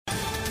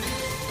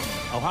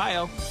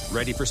Ohio,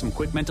 ready for some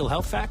quick mental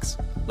health facts?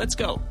 Let's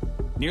go.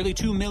 Nearly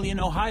 2 million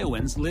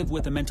Ohioans live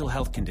with a mental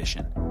health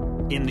condition.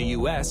 In the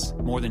U.S.,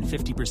 more than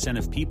 50%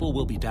 of people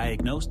will be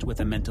diagnosed with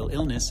a mental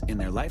illness in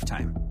their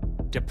lifetime.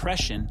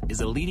 Depression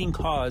is a leading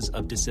cause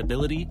of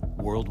disability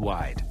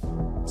worldwide.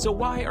 So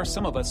why are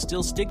some of us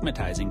still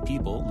stigmatizing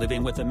people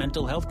living with a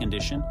mental health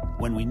condition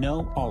when we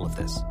know all of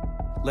this?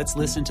 Let's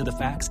listen to the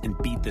facts and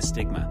beat the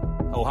stigma.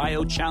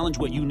 Ohio, challenge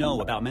what you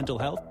know about mental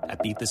health at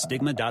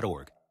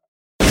beatthestigma.org.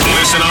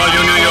 Listen, all you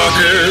New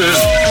Yorkers.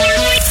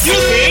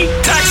 Excuse me.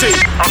 Taxi.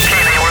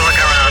 Okay, we're looking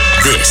around.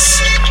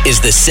 This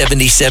is the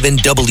 77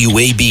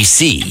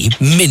 WABC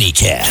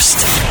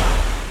minicast.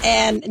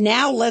 And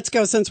now let's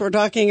go, since we're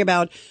talking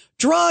about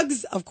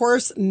drugs, of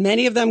course,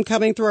 many of them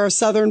coming through our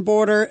southern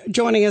border.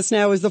 Joining us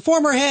now is the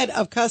former head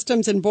of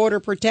Customs and Border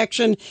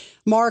Protection,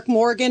 Mark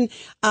Morgan.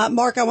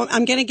 Mark,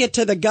 I'm going to get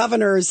to the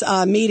governor's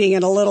meeting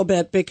in a little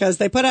bit, because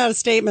they put out a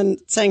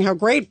statement saying how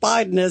great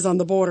Biden is on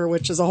the border,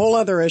 which is a whole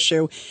other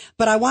issue.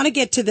 But I want to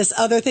get to this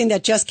other thing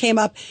that just came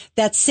up,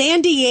 that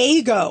San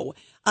Diego,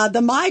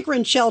 the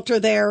migrant shelter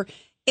there,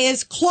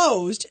 is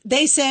closed.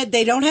 They said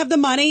they don't have the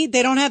money,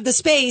 they don't have the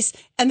space,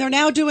 and they're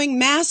now doing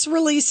mass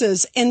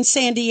releases in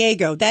San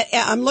Diego. That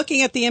I'm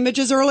looking at the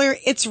images earlier.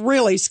 It's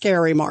really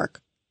scary,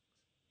 Mark.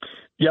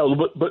 Yeah,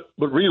 but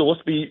Rita,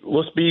 let's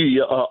be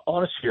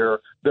honest here.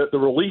 The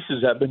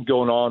releases have been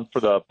going on for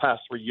the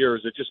past 3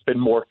 years. It's just been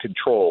more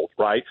controlled,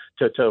 right,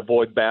 to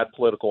avoid bad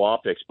political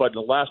optics. But in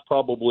the last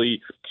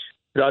probably,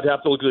 I'd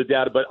have to look at the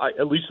data, but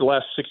at least the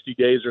last 60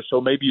 days or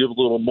so, maybe a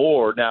little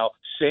more. Now,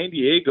 San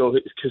Diego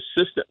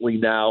consistently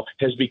now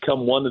has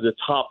become one of the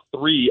top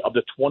 3 of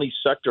the 20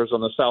 sectors on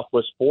the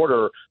southwest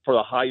border for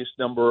the highest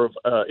number of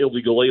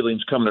illegal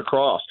aliens coming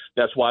across.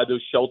 That's why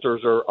those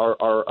shelters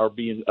are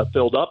being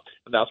filled up,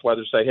 and that's why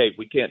they say, hey,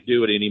 we can't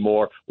do it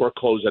anymore. We're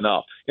closing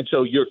up. And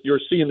so you're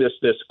seeing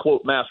this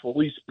quote mass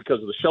release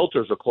because of the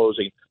shelters are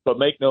closing. But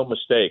make no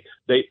mistake,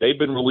 they've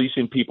been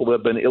releasing people that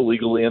have been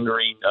illegally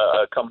entering,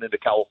 coming into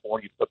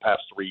California for the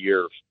past 3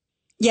 years.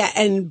 Yeah,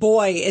 and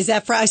boy, is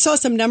that I saw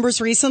some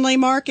numbers recently,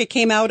 Mark. It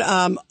came out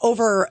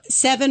over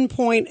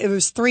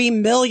 3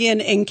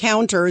 million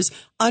encounters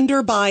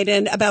under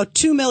Biden, about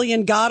 2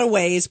 million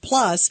gotaways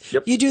plus.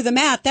 Yep. You do the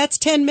math, that's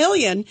 10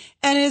 million,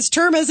 and his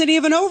term isn't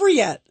even over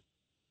yet.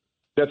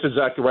 That's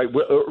exactly right,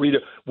 Rita.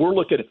 We're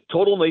looking at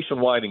total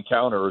nationwide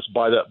encounters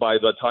by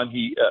the time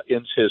he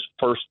ends his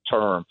first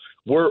term.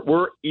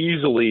 We're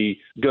easily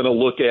going to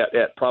look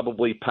at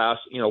probably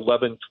past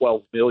 11,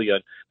 12 million.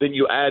 Then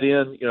you add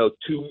in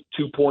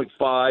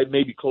 2.5,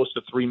 maybe close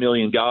to 3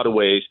 million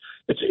gotaways.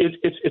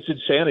 It's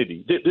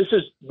insanity.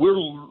 We're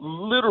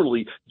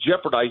literally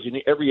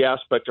jeopardizing every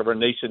aspect of our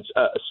nation's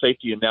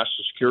safety and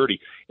national security.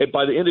 And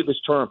by the end of this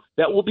term,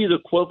 that will be the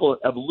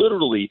equivalent of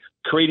literally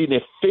creating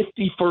a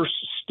 51st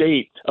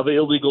state of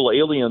illegal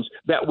aliens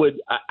that would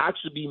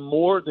actually be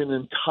more than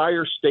an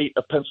entire state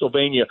of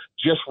Pennsylvania,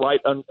 just right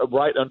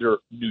under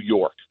New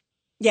York.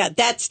 Yeah,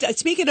 that's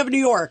speaking of New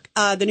York.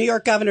 The New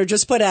York governor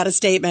just put out a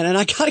statement, and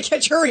I got to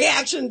get your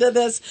reaction to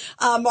this.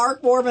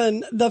 Mark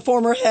Morgan, the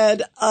former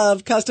head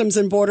of Customs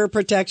and Border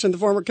Protection, the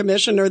former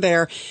commissioner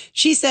there,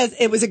 she says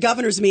it was a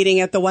governor's meeting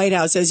at the White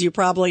House, as you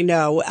probably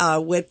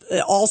know, with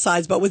all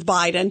sides, but with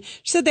Biden.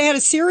 She said they had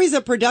a series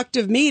of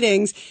productive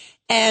meetings,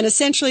 and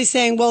essentially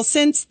saying, well,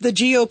 since the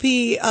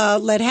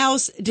GOP-led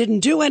House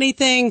didn't do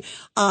anything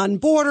on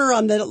border,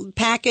 on the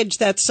package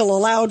that's still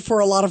allowed for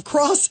a lot of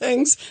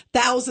crossings,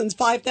 thousands,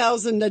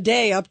 5,000 a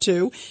day up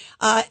to,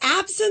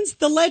 absence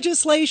the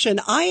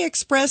legislation, I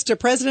expressed to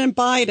President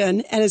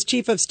Biden and his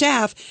chief of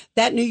staff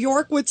that New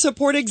York would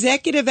support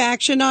executive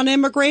action on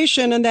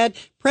immigration, and that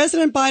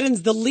President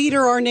Biden's the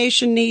leader our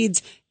nation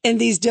needs in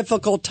these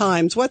difficult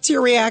times. What's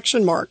your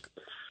reaction, Mark?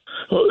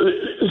 Well,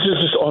 this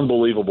is just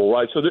unbelievable,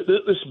 right? So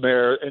this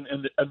mayor and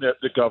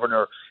the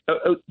governor,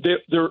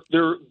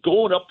 they're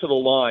going up to the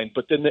line,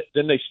 but then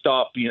they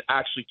stop being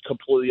actually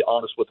completely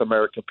honest with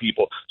American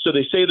people. So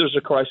they say there's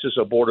a crisis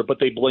at border, but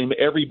they blame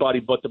everybody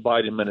but the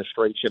Biden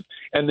administration.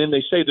 And then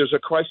they say there's a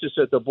crisis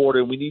at the border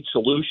and we need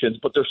solutions,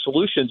 but their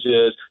solutions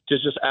is to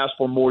just ask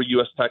for more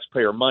U.S.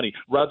 taxpayer money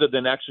rather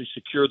than actually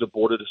secure the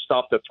border to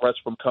stop the threats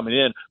from coming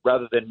in,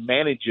 rather than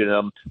managing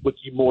them with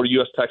more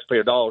U.S.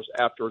 taxpayer dollars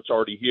after it's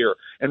already here.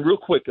 And real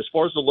quick, as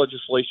far as the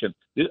legislation,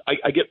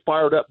 I get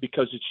fired up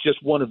because it's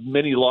just one of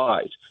many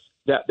lies.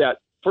 That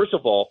first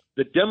of all,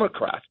 the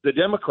Democrats,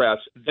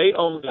 they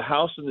owned the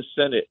House and the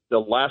Senate the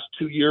last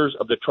 2 years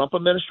of the Trump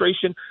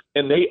administration,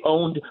 and they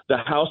owned the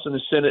House and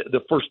the Senate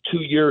the first 2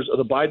 years of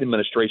the Biden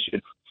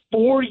administration.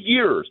 4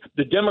 years,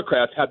 the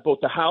Democrats had both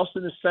the House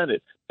and the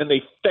Senate, and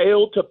they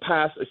failed to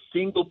pass a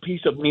single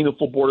piece of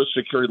meaningful border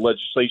security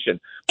legislation.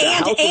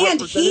 And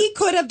he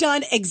could have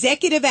done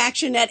executive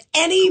action at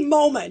any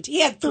moment. He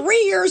had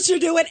 3 years to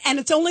do it, and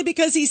it's only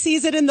because he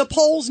sees it in the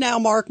polls now,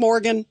 Mark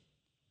Morgan.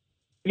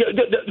 Yeah,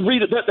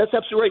 Rita, that's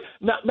absolutely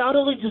right. Not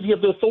only does he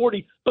have the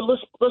authority, but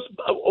let's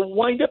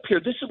wind up here.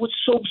 This is what's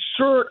so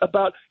absurd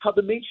about how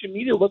the mainstream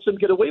media lets them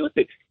get away with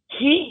it.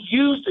 He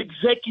used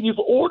executive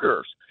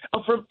orders.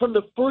 From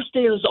the first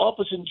day in his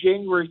office in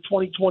January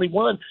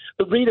 2021,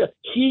 Rita,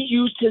 he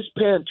used his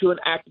pen to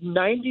enact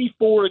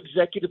 94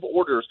 executive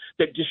orders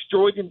that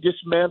destroyed and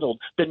dismantled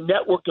the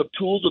network of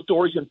tools,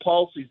 authorities, and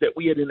policies that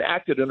we had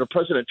enacted under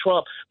President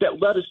Trump that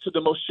led us to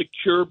the most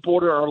secure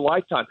border in our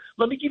lifetime.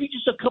 Let me give you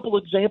just a couple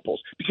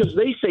examples, because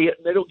they say it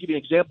and they don't give you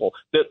an example.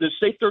 The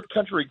safe third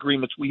country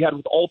agreements we had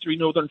with all three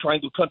Northern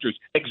Triangle countries,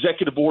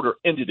 executive order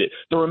ended it.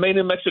 The Remain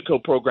in Mexico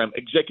program,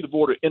 executive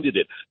order ended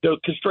it. The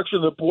construction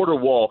of the border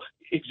wall,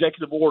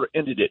 executive order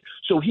ended it.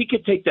 So he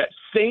could take that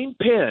same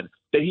pen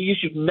that he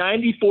issued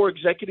 94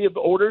 executive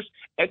orders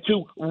and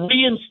to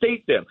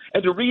reinstate them,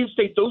 and to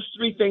reinstate those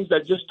three things that I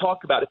just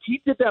talked about. If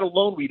he did that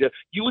alone, Rita,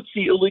 you would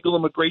see illegal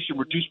immigration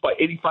reduced by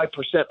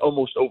 85%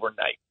 almost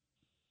overnight.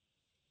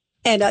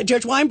 And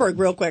Judge Weinberg,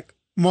 real quick.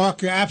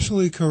 Mark, you're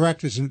absolutely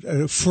correct. It's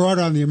a fraud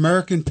on the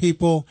American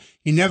people.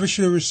 He never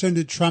should have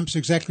rescinded Trump's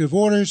executive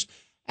orders,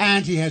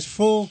 and he has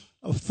full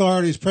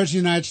authority as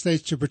President of the United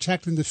States to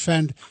protect and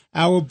defend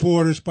our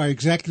borders by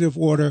executive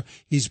order.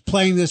 He's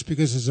playing this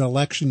because it's an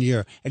election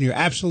year, and you're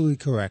absolutely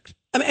correct.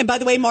 And by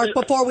the way, Mark,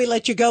 before we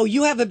let you go,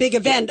 you have a big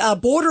event,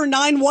 Border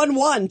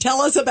 911.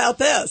 Tell us about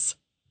this.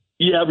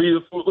 Yeah,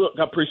 look,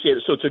 I appreciate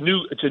it. So it's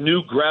a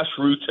new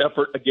grassroots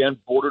effort. Again,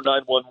 Border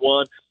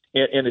 911.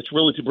 And it's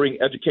really to bring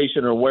education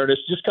and awareness,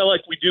 just kind of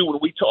like we do when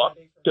we talk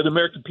to the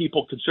American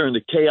people concerning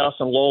the chaos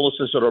and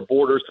lawlessness at our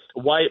borders,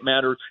 why it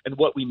matters, and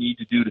what we need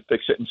to do to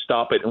fix it and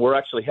stop it. And we're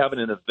actually having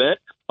an event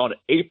on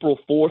April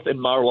 4th in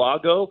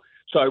Mar-a-Lago.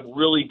 So I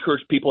really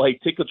encourage people, hey,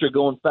 tickets are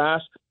going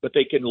fast, but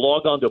they can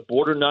log on to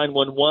Border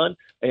 911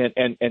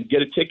 and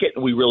get a ticket,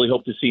 and we really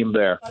hope to see them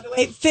there. By the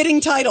way, fitting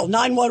title,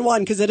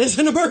 911, because it is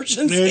an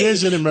emergency. It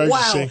is an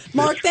emergency. Wow.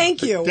 Mark,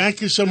 thank you.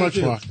 Thank you so much,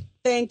 Mark.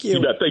 Thank you.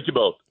 You bet. Thank you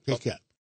both. Take care.